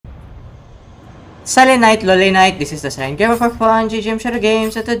Sally Night, Lolly Night, this is the Silent Gamer for Fun, JGM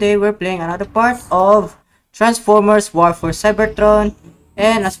ShadowGames, and today we're playing another part of Transformers War for Cybertron.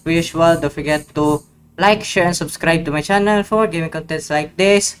 And as per usual, don't forget to like, share, and subscribe to my channel for gaming contents like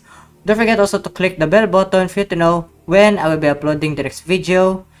this. Don't forget also to click the bell button for you to know when I will be uploading the next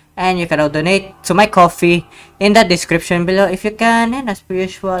video. And you can now donate to my coffee in the description below if you can. And as per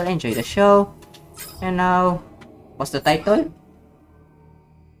usual, enjoy the show. And now, what's the title?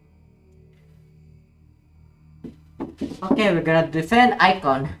 Okay, we're gonna defend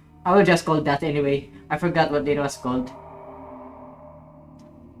Icon. I will just call that anyway. I forgot what it was called.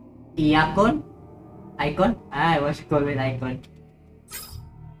 Iacon? Icon? I was called with Icon.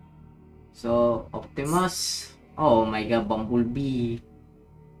 So, Optimus. Oh my god, Bumblebee.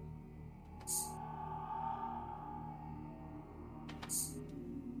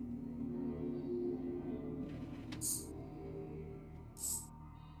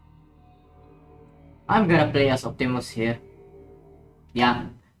 I'm gonna play as Optimus here. Yeah,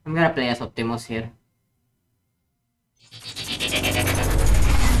 I'm gonna play as Optimus here.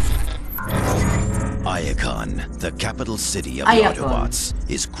 Iacon, the capital city of the Autobots,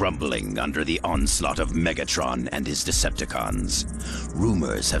 is crumbling under the onslaught of Megatron and his Decepticons.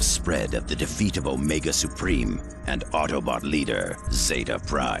 Rumors have spread of the defeat of Omega Supreme and Autobot leader Zeta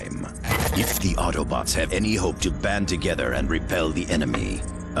Prime. If the Autobots have any hope to band together and repel the enemy,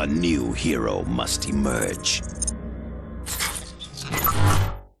 a new hero must emerge.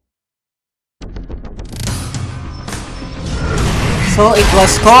 So it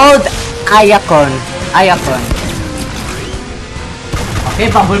was called Iacon. Okay,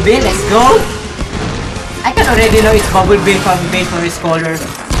 Bumblebee, let's go. I can already know it's Bumblebee based on his color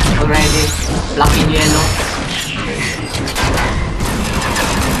already. Black and yellow.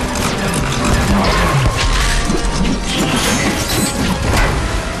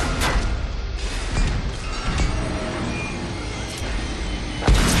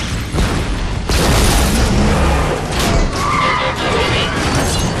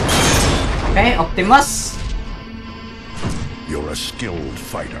 Okay, Optimus. You're a skilled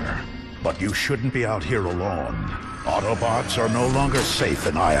fighter, but you shouldn't be out here alone. Autobots are no longer safe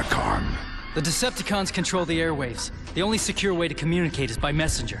in Iacon. The Decepticons control the airwaves. The only secure way to communicate is by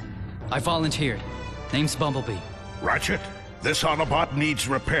messenger. I volunteered. Name's Bumblebee. Ratchet, this Autobot needs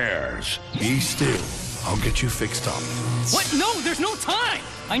repairs. Be still. I'll get you fixed up. What? No, there's no time!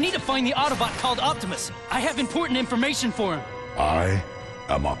 I need to find the Autobot called Optimus. I have important information for him. I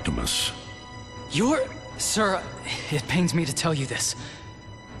am Optimus. You're... Sir, it pains me to tell you this,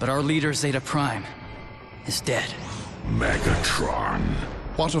 but our leader, Zeta Prime, is dead. Megatron.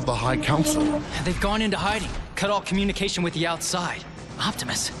 What of the High Council? They've gone into hiding, cut all communication with the outside.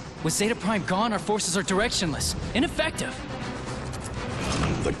 Optimus, with Zeta Prime gone, our forces are directionless, ineffective.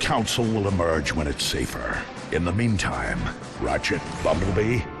 The Council will emerge when it's safer. In the meantime, Ratchet,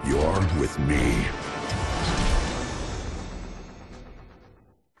 Bumblebee, you're with me.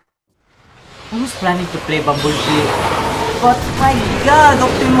 I was planning to play Bumblebee, but my god,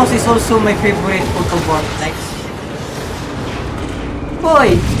 Optimus is also my favorite Autobot. Like,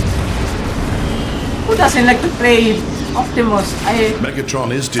 boy, who doesn't like to play Optimus?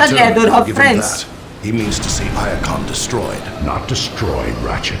 Megatron is sadly, I determined don't to have give friends. him that. He means to see Iacon destroyed. Not destroyed,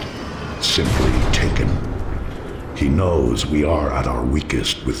 Ratchet. Simply taken. He knows we are at our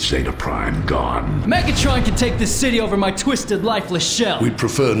weakest with Zeta Prime gone. Megatron can take this city over my twisted, lifeless shell. We'd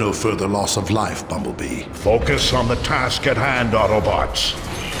prefer no further loss of life, Bumblebee. Focus on the task at hand, Autobots.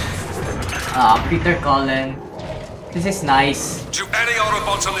 Peter Cullen. This is nice. To any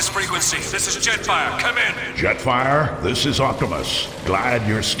Autobots on this frequency, this is Jetfire. Come in. Jetfire, this is Optimus. Glad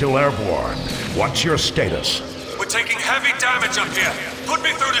you're still airborne. What's your status? We're taking heavy damage up here. Put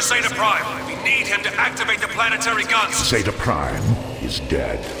me through to Zeta Prime. We need him to activate the planetary guns. Zeta Prime is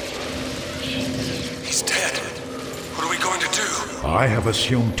dead. He's dead. What are we going to do? I have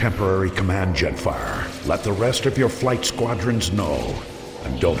assumed temporary command, Jetfire. Let the rest of your flight squadrons know.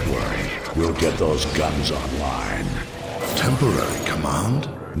 And don't worry, we'll get those guns online. Temporary command?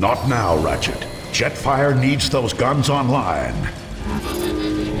 Not now, Ratchet. Jetfire needs those guns online.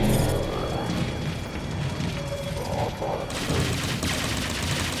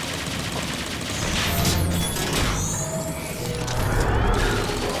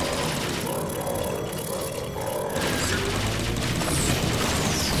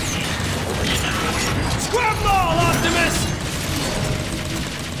 Grab them all, Optimus!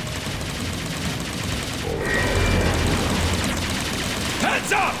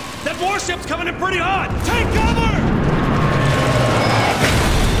 Heads up! That warship's coming in pretty hot! Take cover!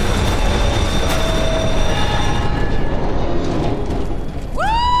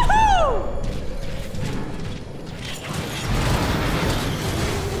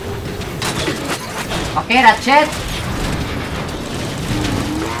 Okay, Ratchet.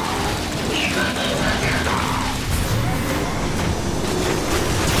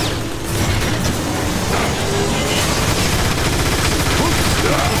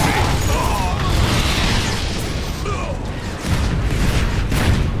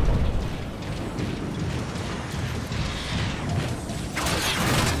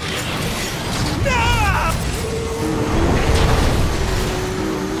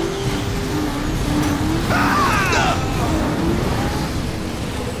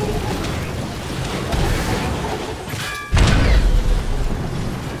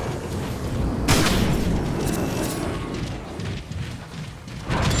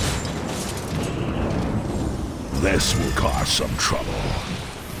 This will cause some trouble.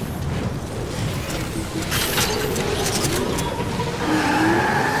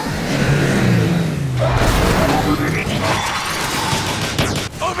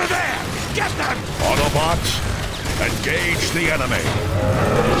 Over there! Get them! Autobots, engage the enemy.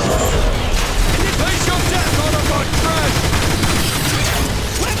 Face your death, Autobot trash!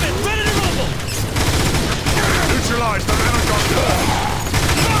 Weapon ready to rumble! Neutralize the helicopter!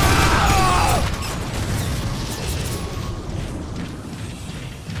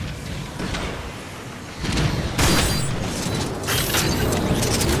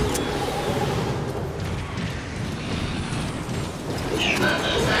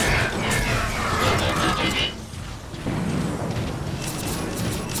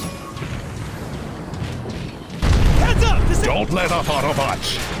 Don't let up,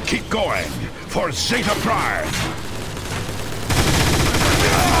 Autobots. Keep going for Zeta Prime.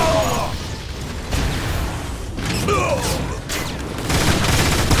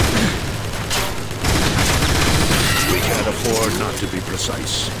 We can't afford not to be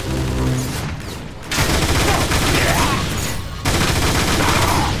precise.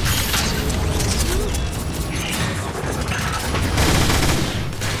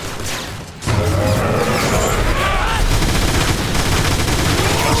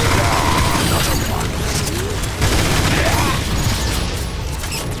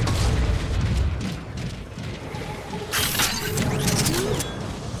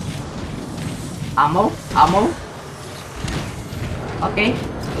 Ammo? Ammo? Okay.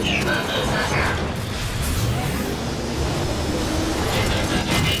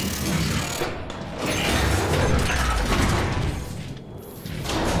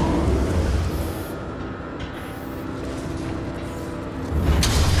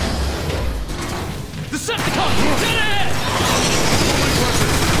 Decepticon! Dead ahead!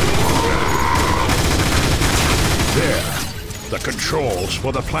 There. The controls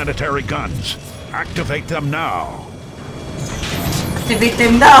for the planetary guns. Activate them now. Activate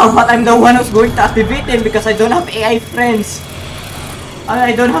them now, but I'm the one who's going to activate them because I don't have AI friends.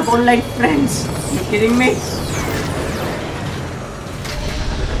 I don't have online friends. Are you kidding me?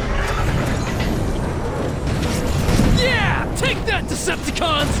 Yeah! Take that,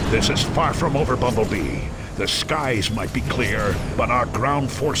 Decepticons! This is far from over, Bumblebee. The skies might be clear, but our ground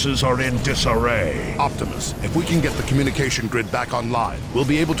forces are in disarray. Optimus, if we can get the communication grid back online, we'll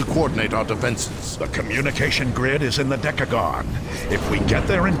be able to coordinate our defenses. The communication grid is in the Decagon. If we get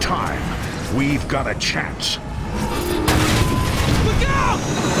there in time, we've got a chance. Look out!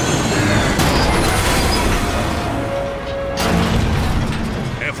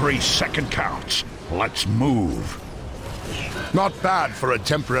 Every second counts. Let's move. Not bad for a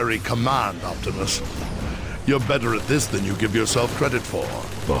temporary command, Optimus. You're better at this than you give yourself credit for.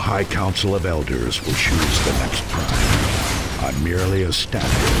 The High Council of Elders will choose the next prime. I'm merely a stand-in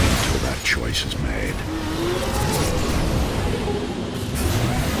until that choice is made.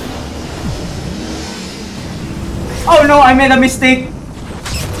 Oh no, I made a mistake.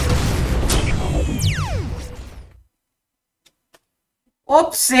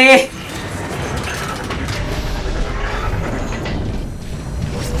 Oopsie.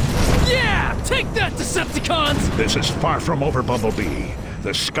 Take that, Decepticons! This is far from over, Bumblebee.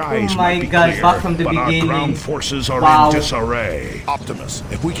 The skies Oh my might be God, clear, back from the but beginning. our ground forces are Wow. in disarray. Optimus,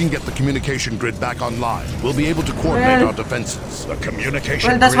 if we can get the communication grid back online, we'll be able to coordinate Well- our defenses. The communication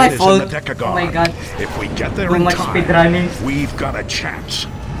Well, that's my grid is fault. in the Decagon. Oh my God. If we get there Too in much time, speedrunning. we've got a chance.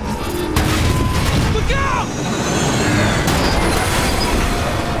 Look out!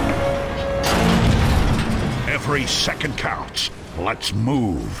 Every second counts. Let's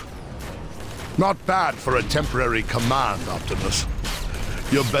move. Not bad for a temporary command, Optimus.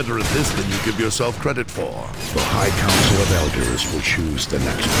 You're better at this than you give yourself credit for. The High Council of Elders will choose the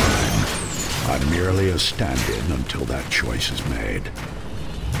next prime. I'm merely a stand-in until that choice is made.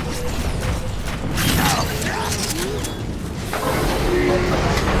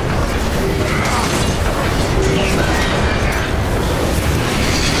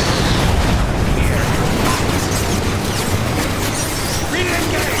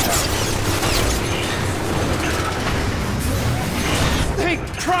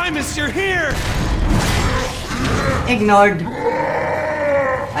 Primus, you're here! Ignored.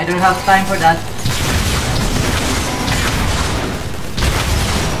 I don't have time for that.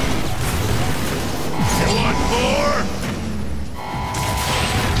 You want more?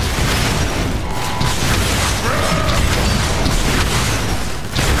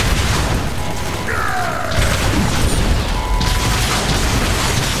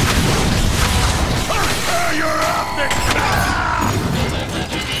 You're optic!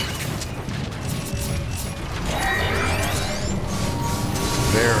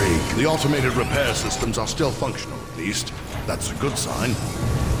 The automated repair systems are still functional, at least. That's a good sign.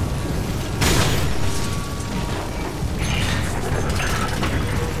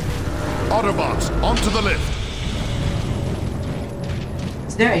 Autobots, onto the lift!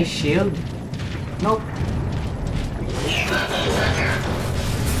 Is there a shield? Nope.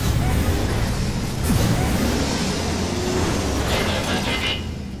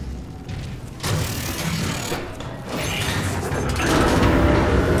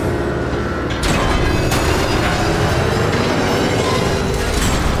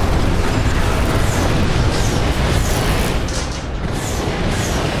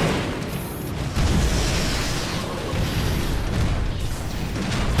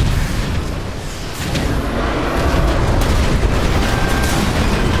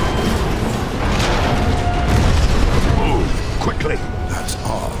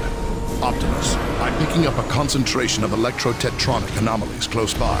 Concentration of electrotetronic anomalies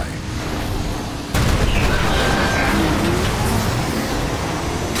close by.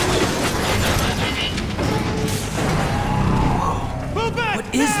 Move back!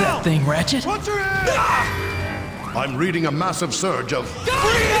 What is that thing, Ratchet? Watch your head! I'm reading a massive surge of... Get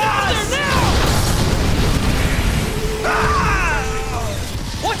out there now!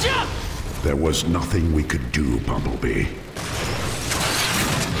 Watch out! There was nothing we could do, Bumblebee.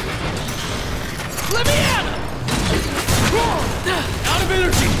 Let me at him! Out of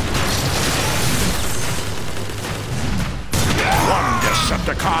energy! One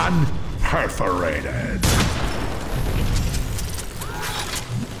Decepticon perforated.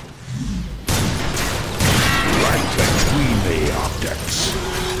 Right between the optics.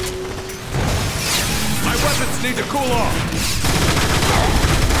 My weapons need to cool off.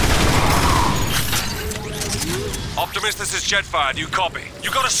 Optimus, this is Jetfire. Do you copy?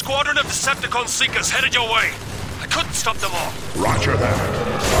 You got a squadron of Decepticon Seekers headed your way. I couldn't stop them all. Roger that.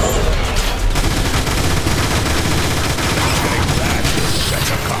 Take that,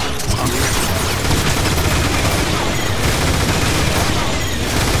 Decepticon punk.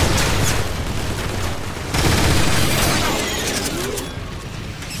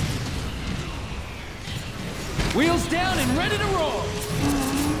 Wheels down and ready to roll!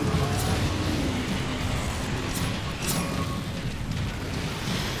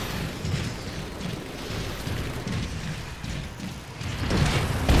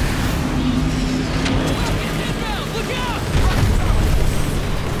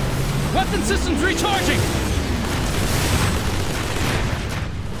 Weapon systems recharging!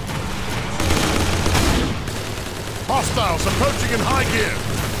 Hostiles approaching in high gear!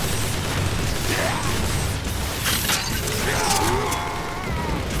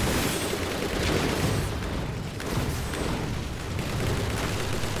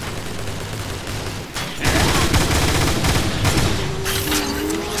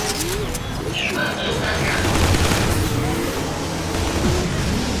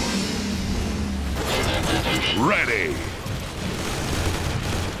 Ready!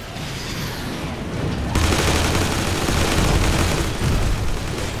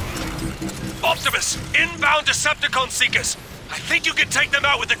 Optimus! Inbound Decepticon Seekers! I think you can take them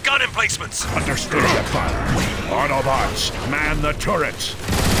out with the gun emplacements! Understood, Jetfire. Autobots, man the turrets.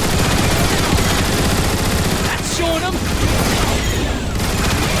 That's showing them!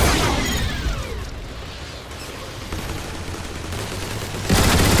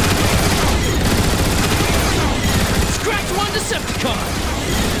 Scratch one Decepticon!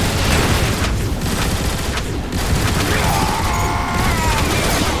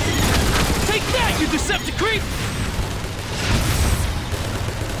 Take that, you Decepticreep!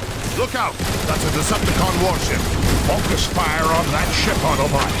 Look out! That's a Decepticon warship! Focus fire on that ship,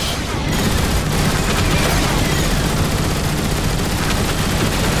 Autobots.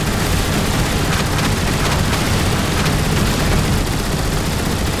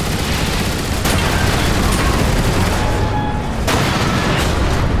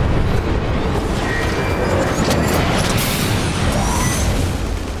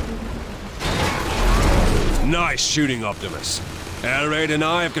 Nice shooting, Optimus. Air Raid and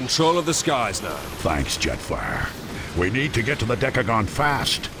I have control of the skies now. Thanks, Jetfire. We need to get to the Decagon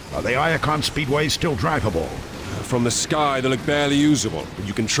fast. Are the Iacon speedways still drivable? From the sky, they look barely usable, but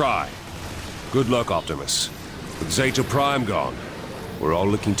you can try. Good luck, Optimus. With Zeta Prime gone, we're all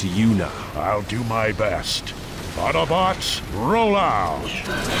looking to you now. I'll do my best. Autobots, roll out!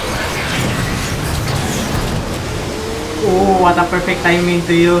 Oh, what a perfect timing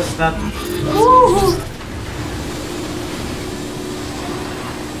to use that. Woohoo!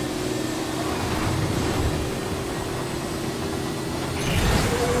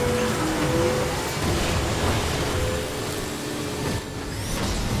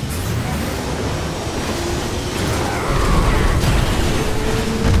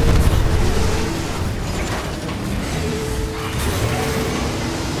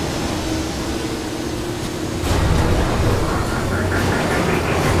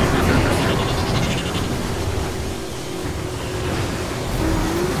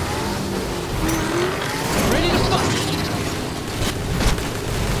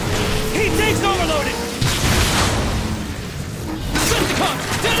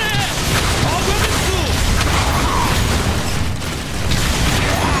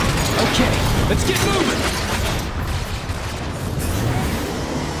 Let's get moving!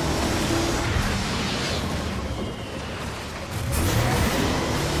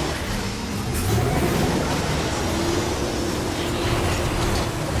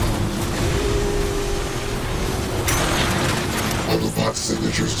 Autobot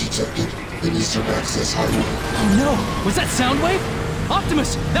signatures detected in Eastern Access Highway. Oh no! Was that Soundwave?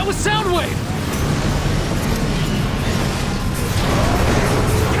 Optimus! That was Soundwave!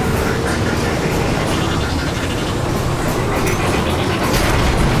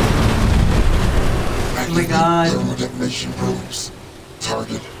 Oh my god. Thermal detonation probes.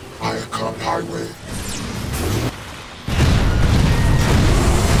 Target Iacon Highway.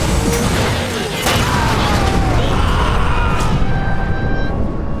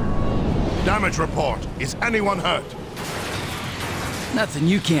 Damage report. Is anyone hurt? Nothing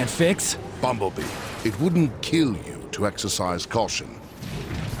you can't fix. Bumblebee, it wouldn't kill you to exercise caution.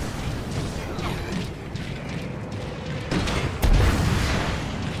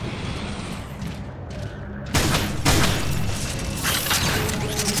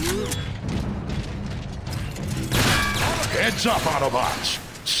 Heads up, Autobots!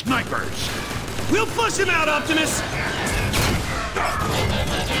 Snipers! We'll flush him out, Optimus!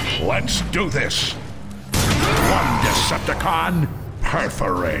 Let's do this! One Decepticon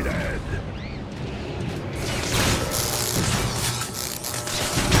perforated.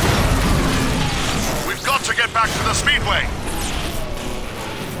 We've got to get back to the speedway.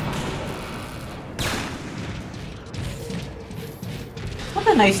 What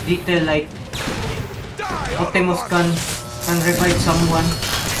a nice detail, like Optimus can revive someone.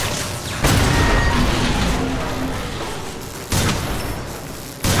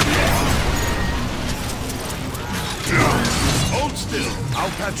 Hold still. I'll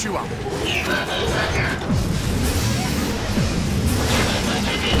catch you up.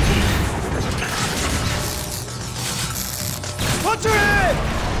 Watch your head!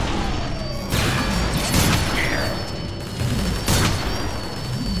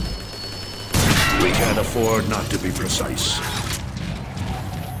 We can't afford not to be precise.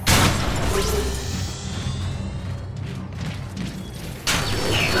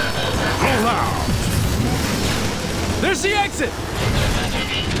 Roll out! There's the exit!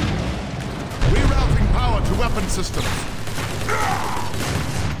 Rerouting power to weapon systems.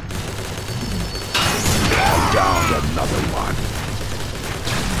 I downed another one.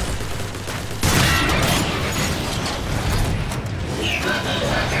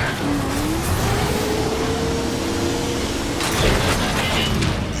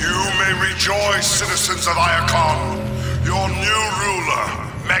 You may rejoice, citizens of Iacon. Your new ruler,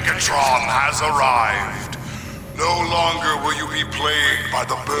 Megatron, has arrived. No longer will you be plagued by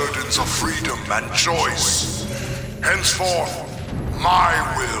the burdens of freedom and choice. Henceforth, my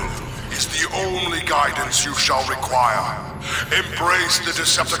will is the only guidance you shall require. Embrace the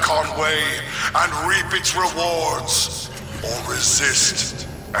Decepticon way and reap its rewards, or resist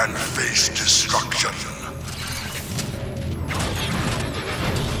and face destruction.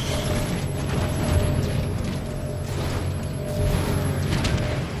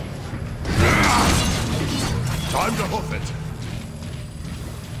 Time to hoof it.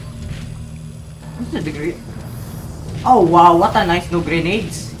 What's the degree? Oh wow, what a nice new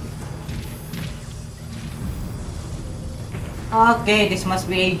grenades. Okay, this must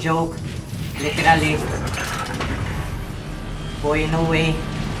be a joke. Literally. Going away.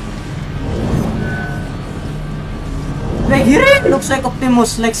 Like, he really looks like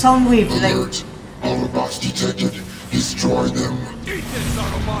Optimus, like Soundwave. Like, Alert. Autobots detected Destroy them. Eat this,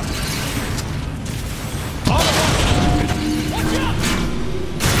 Autobot!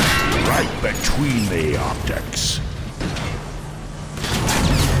 Right between the optics.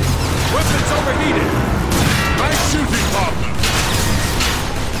 Weapons overheated! Nice shooting, partner.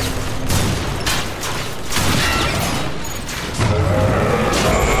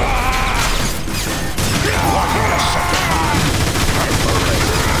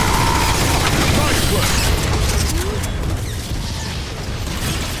 Nice work.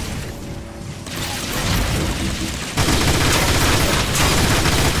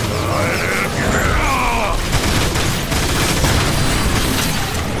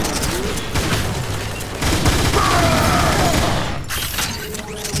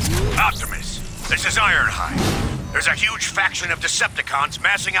 Optimus, this is Ironhide. There's a huge faction of Decepticons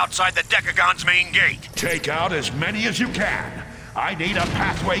massing outside the Decagon's main gate. Take out as many as you can. I need a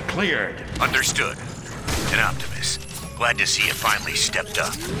pathway cleared. Understood. And Optimus, glad to see you finally stepped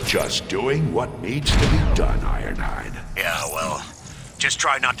up. Just doing what needs to be done, Ironhide. Yeah, well, just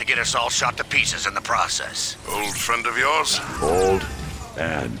try not to get us all shot to pieces in the process. Old friend of yours? Old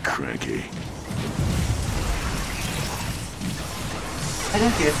and cranky. I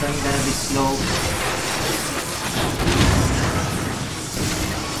don't care if I'm gonna be slow.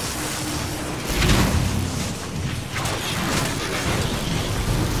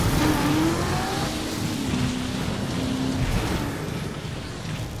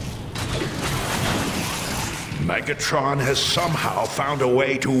 Megatron has somehow found a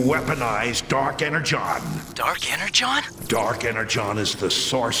way to weaponize Dark Energon. Dark Energon? Dark Energon is the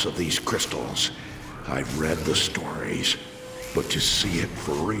source of these crystals. I've read the stories, but to see it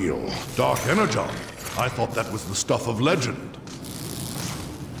for real... Dark Energon. I thought that was the stuff of legend.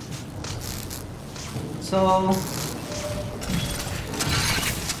 So...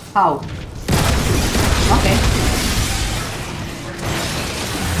 how? Okay.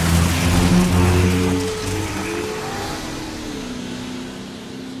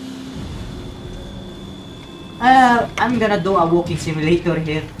 I'm gonna do a walking simulator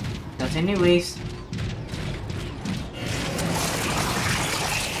here. Because anyways...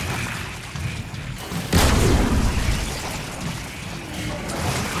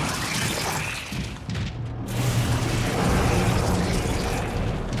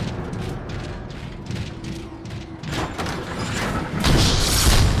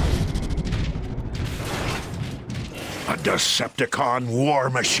 A Decepticon war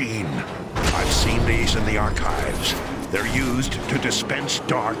machine. I've seen these in the archives. They're used to dispense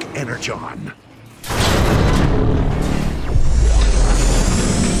Dark Energon.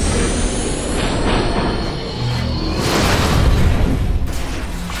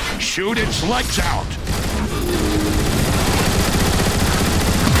 Shoot its legs out!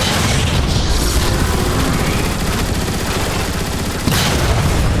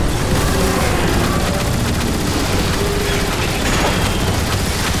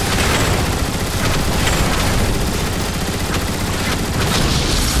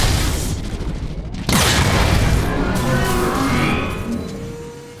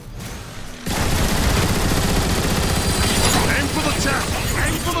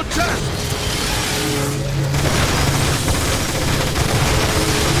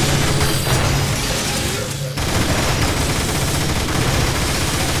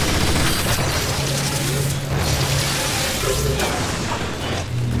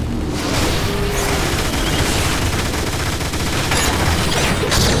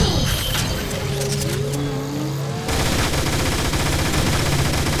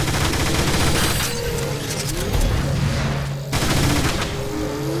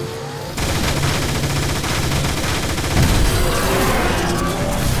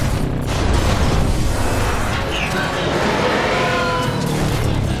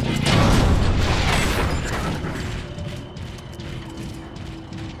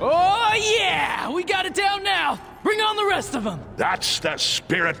 Of them. That's the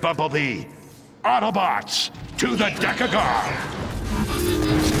spirit, Bumblebee. Autobots, to the Decagon!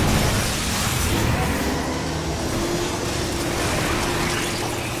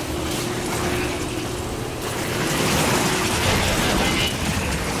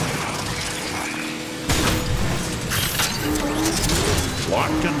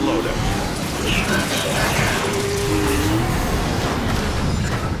 Locked and loaded.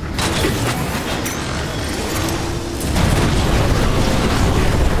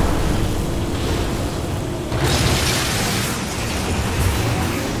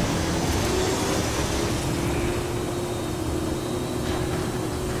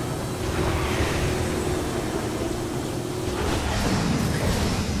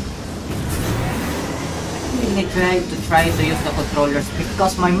 I tried to use the controllers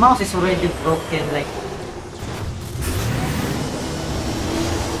because my mouse is already broken. Like,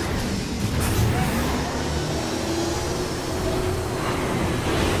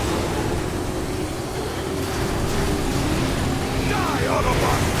 Die,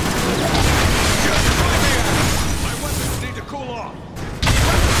 Autobot! Just try me out! My weapons need to cool off.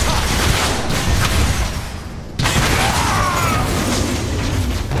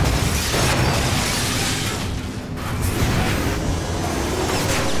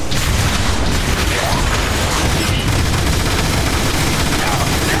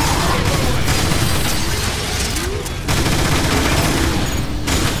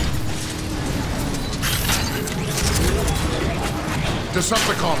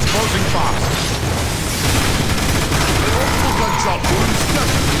 Decepticon closing fast. Multiple gunshot wounds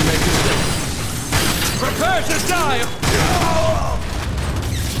definitely make a difference. Prepare to die!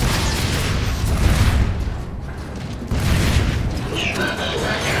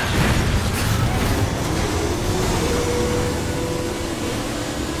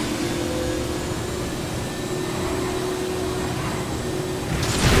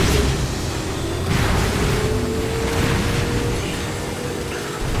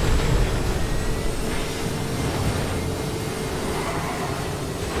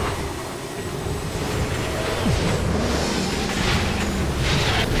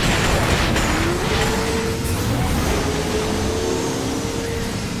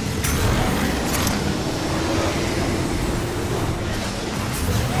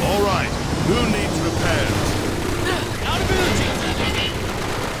 All right, who needs repairs?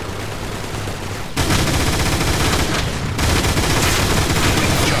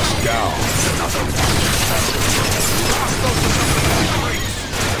 Just down. Another one. Blast those Decepticon freaks.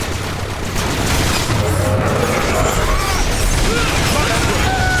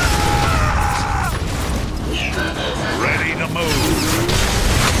 Ready to move.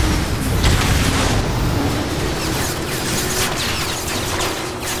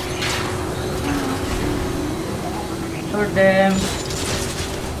 for them.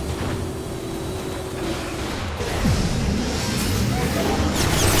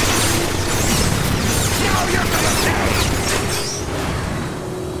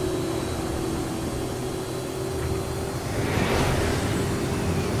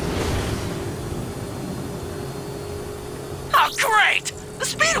 Oh, great! The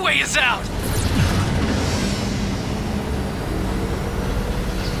Speedway is out!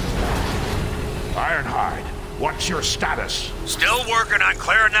 Ironhide, what's your status? Still working on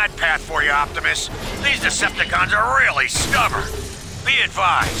clearing that path for you, Optimus. These Decepticons are really stubborn. Be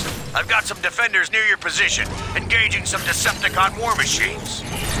advised, I've got some defenders near your position, engaging some Decepticon war machines.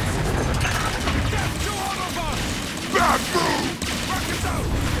 Bad move! Rockets out!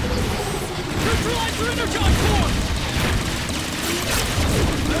 Neutralize your energon core!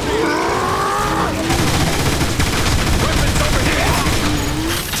 Weapons over here!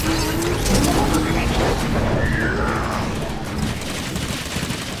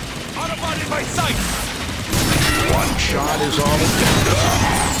 Autobot in my sight! One shot is all it takes.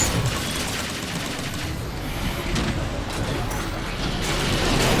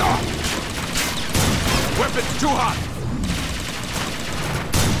 Weapons too hot!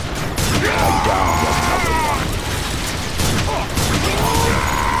 I'm down another one.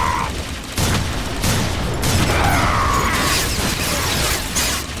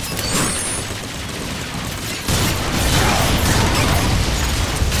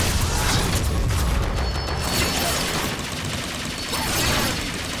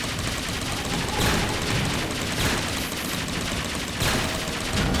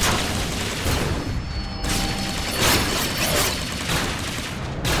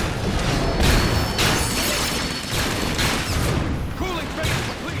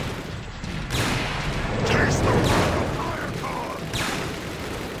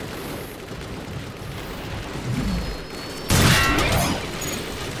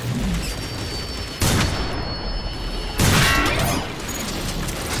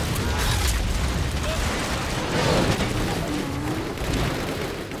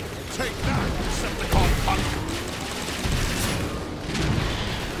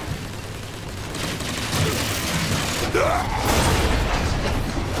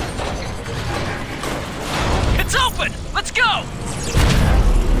 It's open! Let's go!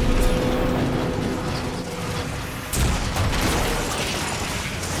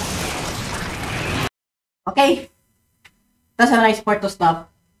 Okay, that's a nice part to stop.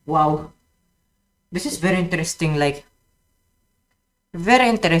 Wow, this is very interesting. Like, very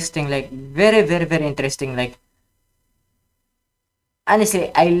interesting. Like, very interesting. Like,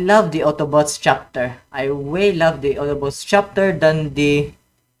 honestly, I love the Autobots chapter. I way love the Autobots chapter than the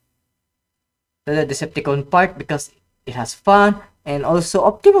Decepticon part because it has fun, and also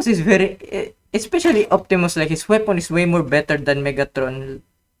Optimus is very, especially Optimus, like his weapon is way more better than Megatron,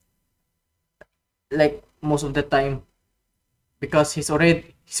 like most of the time, because he's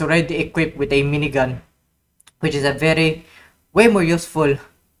already equipped with a minigun, which is a way more useful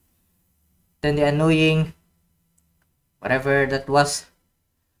than the annoying whatever that was.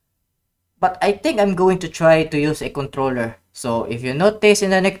 But I think I'm going to try to use a controller. So if you notice in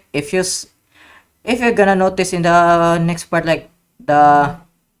the next, if you're gonna notice in the next part, like the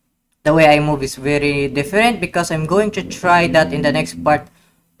way I move is very different because I'm going to try that in the next part,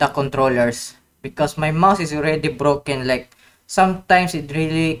 the controllers, because my mouse is already broken. Like sometimes it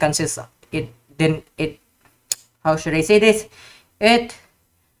really consists, how should I say this, it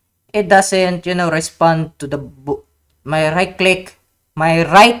doesn't, you know, respond to the my right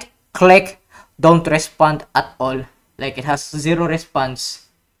click don't respond at all. Like it has zero response.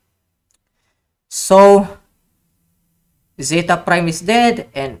 So Zeta Prime is dead,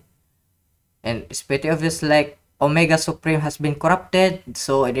 and it's pretty obvious, like Omega Supreme has been corrupted,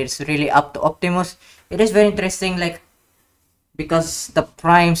 so it is really up to Optimus. It is very interesting, like, because the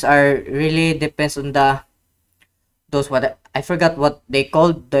primes are really depends on those, what I forgot what they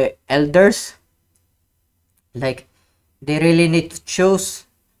called, the elders. Like they really need to choose,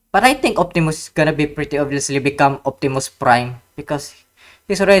 but I think Optimus is gonna be pretty obviously become Optimus Prime because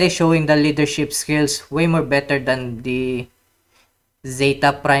he's already showing the leadership skills way more better than the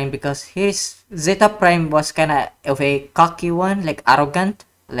Zeta Prime, because his Zeta Prime was kind of a cocky one, like arrogant.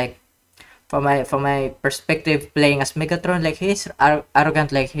 Like from my perspective, playing as Megatron, like he's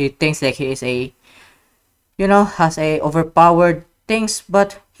arrogant, like he thinks like he is a, you know, has a overpowered things,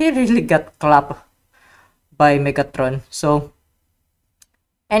 but he really got clapped by Megatron. So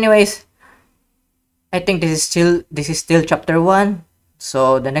anyways, I think this is still chapter 1.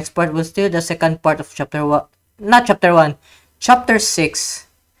 So the next part will still the second part of chapter 1, not chapter 1, chapter 6.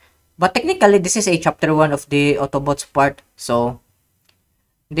 But technically this is a chapter 1 of the Autobots part. So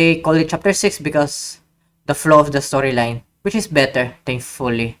they call it chapter 6 because the flow of the storyline, which is better,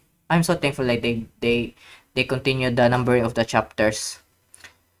 thankfully. I'm so thankful that they continue the numbering of the chapters.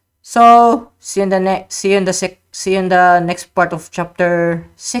 So see you in the next part of chapter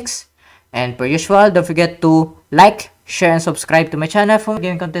 6. And per usual, don't forget to like, share, and subscribe to my channel for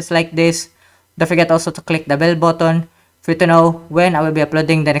gaming contents like this. Don't forget also to click the bell button for you to know when I will be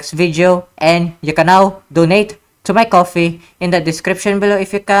uploading the next video. And you can now donate to my coffee in the description below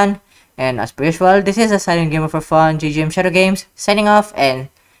if you can. And as per usual, this is a silent gamer for fun, JGM Shadow Games, signing off, and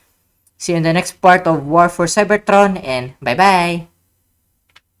see you in the next part of War for Cybertron, and bye bye!